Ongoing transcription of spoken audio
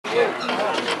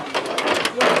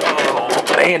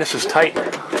Man, this is tight.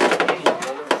 Where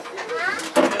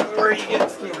are you getting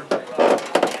steamer?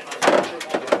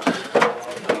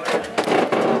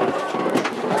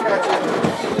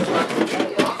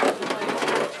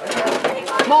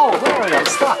 No, there we go. I'm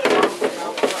stuck.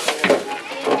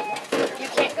 You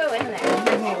can't go in there.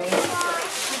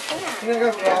 You're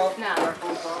gonna go crawl. No.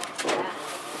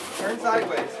 Turn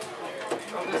sideways.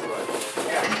 Go this way.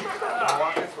 Yeah.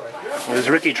 Walk this way. There's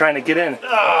Ricky trying to get in. This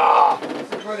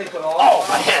is where they put all Oh,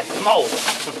 my head. No.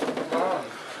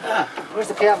 Where's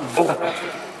the captain?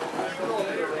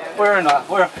 We're in a,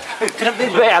 we're, get a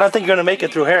video. Hey, I don't think you're gonna make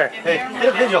it through here. Hey, get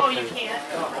a video.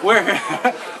 We're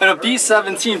in a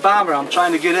B-17 bomber. I'm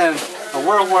trying to get in. A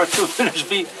World War II finished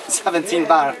B-17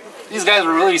 bomber. These guys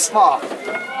were really small.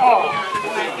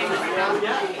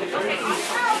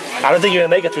 I don't think you're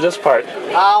gonna make it through this part.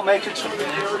 I'll make it.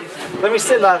 Let me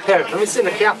sit out here. Let me sit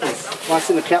in the captain's. Want to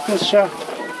sit in the captain's chair?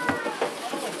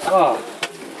 Oh.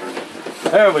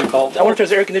 There we go. I wonder if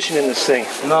there's air conditioning in this thing.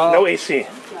 No. No AC.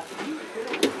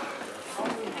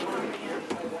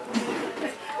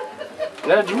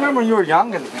 Yeah, do you remember when you were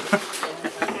young? And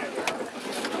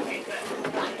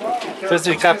There's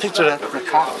you got a picture of the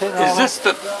cockpit. Is this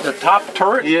the top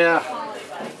turret? Yeah.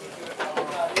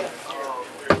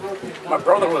 My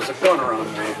brother was a gunner on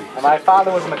the Navy. And my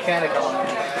father was a mechanic.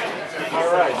 All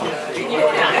right.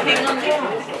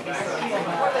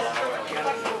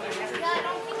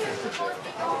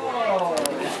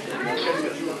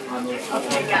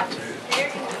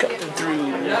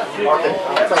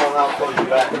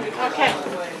 Okay.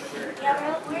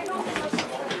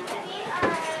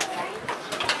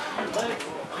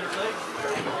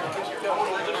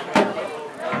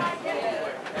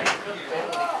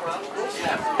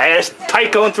 Hey, it's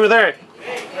tight going through there.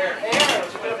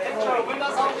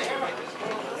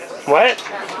 What?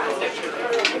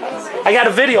 I got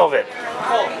a video of it.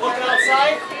 Oh, looking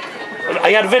outside?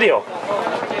 I got a video.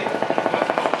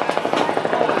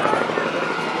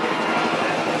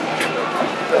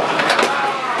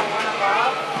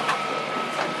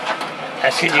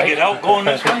 Can you get out going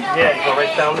this way? Yeah, you go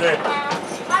right down there.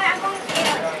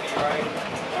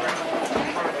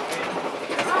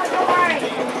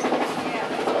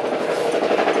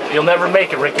 You'll never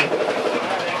make it, Ricky.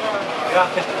 Yeah,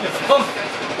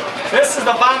 this is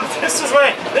the bomb. This is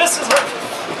where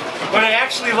they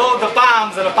actually load the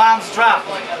bombs and the bombs drop.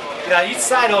 Yeah, each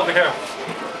side over here.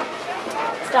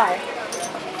 Star.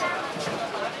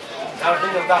 Now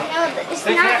bring them down. No, it's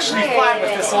They not can actually weird. fly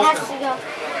with this open.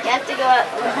 You have to go up.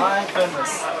 My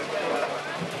goodness.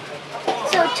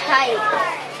 So tight.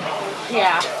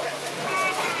 Yeah.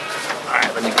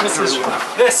 Alright, let me go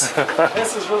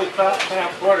This is really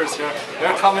cramped quarters here.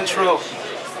 They're coming through.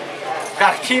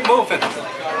 Gotta keep moving.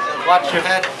 Watch your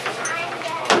head.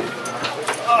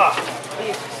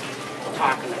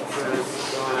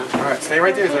 Alright, stay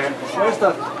right there, Zan. Where's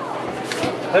the?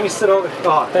 Let me sit over.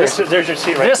 Oh, There's your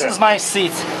seat right this there. is my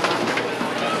seat.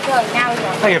 Go, now we go.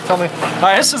 Hey, tell me. All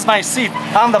right, this is my seat.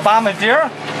 I'm the bombardier.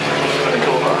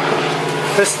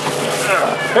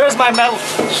 Here's my medal.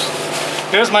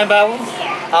 Here's my medal.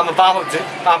 I'm a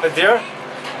bombardier.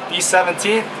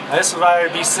 B-17. And this is where I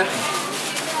would be sitting.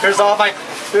 Here's all my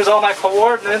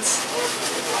coordinates.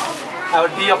 I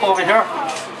would be up over here.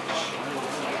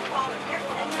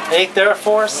 8th Air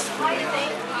Force.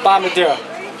 Bombardier.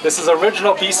 This is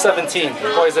original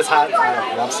B-17. Boys, it's hot.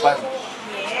 I'm sweating.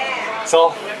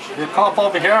 So you come up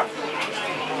over here,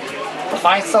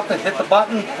 find something, hit the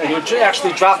button, and you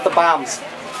actually drop the bombs.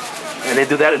 And they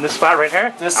do that in this spot right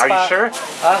here? This Are spot, you sure?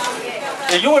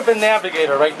 Yeah, you would have been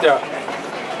navigator right there.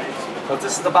 So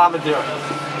this is the bombardier.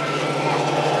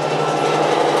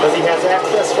 Because he has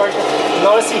access right there.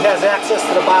 Notice he has access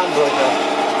to the bombs right there.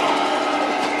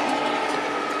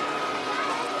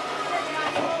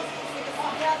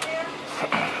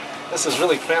 This is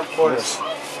really cramped quarters.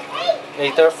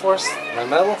 8th Air Force, my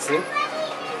medal, see?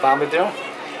 Bombardier.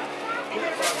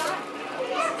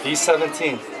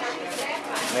 B-17.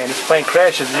 Man, this plane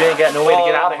crashes, you ain't got no way to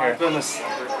get out of here. Oh my goodness.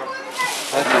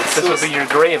 This would be your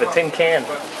grave, a tin can.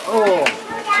 Oh.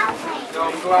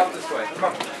 No, go out this way.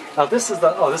 Come on. Now this is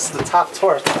the top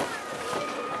turret.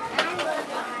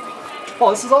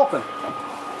 Oh, this is open.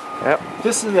 Yep.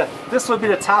 This would be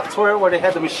the top turret where they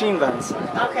had the machine guns.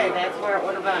 Okay, that's where it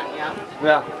would have been, yeah.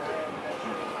 Yeah.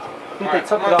 I think they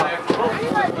took it off.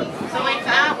 So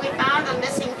we found a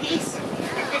missing piece.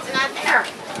 It's not there.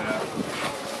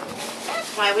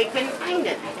 That's why we couldn't find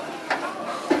it.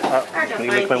 Hard to Let me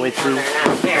find make my way things through. when they're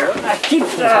not there. I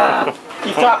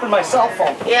keep dropping my cell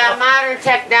phone. Yeah, modern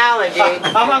technology.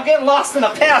 I'm getting lost in the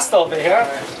past over here.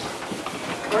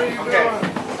 Where are you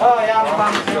going? Oh yeah, I'm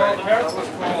over here. That was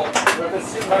cool.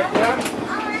 right there.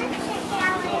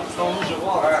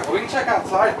 Alright, well, we can check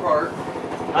outside part.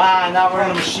 Ah, now we're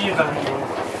in a machine gun.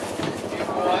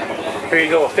 Here you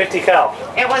go, a 50 cal.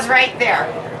 It was right there.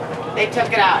 They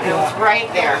took it out. It was right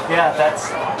there. Yeah,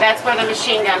 That's where the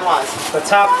machine gun was. the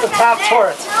top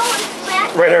turret.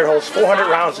 Right here, it holds 400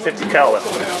 rounds of 50 cal.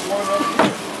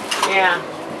 Yeah.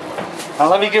 Now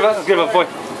let me give a voice.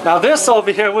 Now this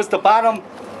over here was the bottom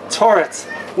turret.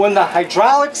 When the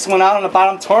hydraulics went out on the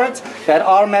bottom turret, that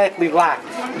automatically locked.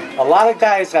 A lot of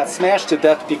guys got smashed to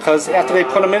death because after they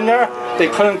put them in there, they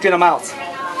couldn't get them out.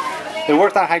 They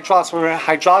worked on hydraulics. When the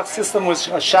hydraulic system was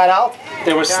shot out,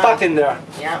 they were stuck in there.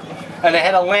 Yeah. And they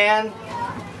had to land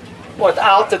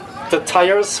without the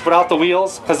tires, without the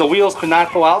wheels, because the wheels could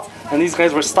not go out, and these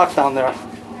guys were stuck down there.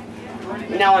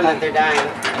 Knowing that they're dying.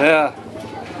 Yeah.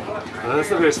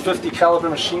 There's 50 caliber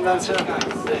machine guns here.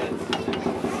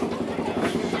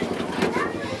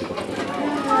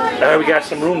 We got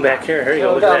some room back here. Here you go.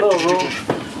 We Look got a at little that.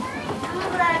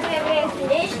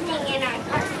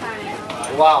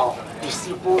 room. Wow. You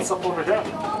see bullets up over here?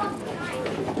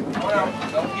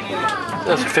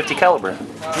 Those are 50 caliber.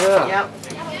 Yeah. Yep.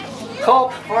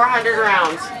 Cope. 400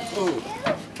 rounds. Ooh.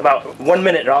 About 1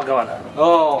 minute, they're all gone.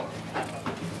 Oh.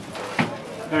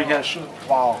 Here we go. Shoot.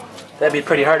 Wow. That'd be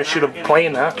pretty hard to shoot a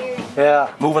plane, huh? Yeah.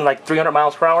 Moving like 300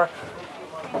 miles per hour.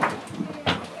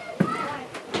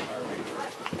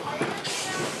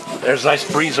 There's a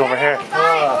nice breeze over here.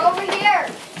 Hi, over here.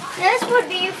 This would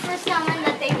be for someone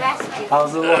that they rescued.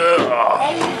 How's it look?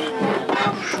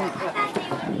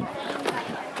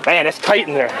 Man, it's tight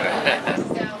in there.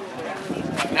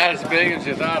 Not as big as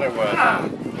you thought it was.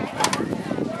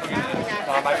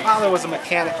 My father was a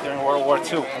mechanic during World War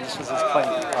II, and this was his plane,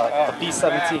 the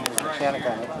B-17. He was a mechanic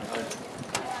on it.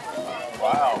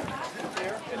 Wow.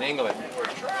 In England.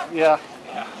 Yeah.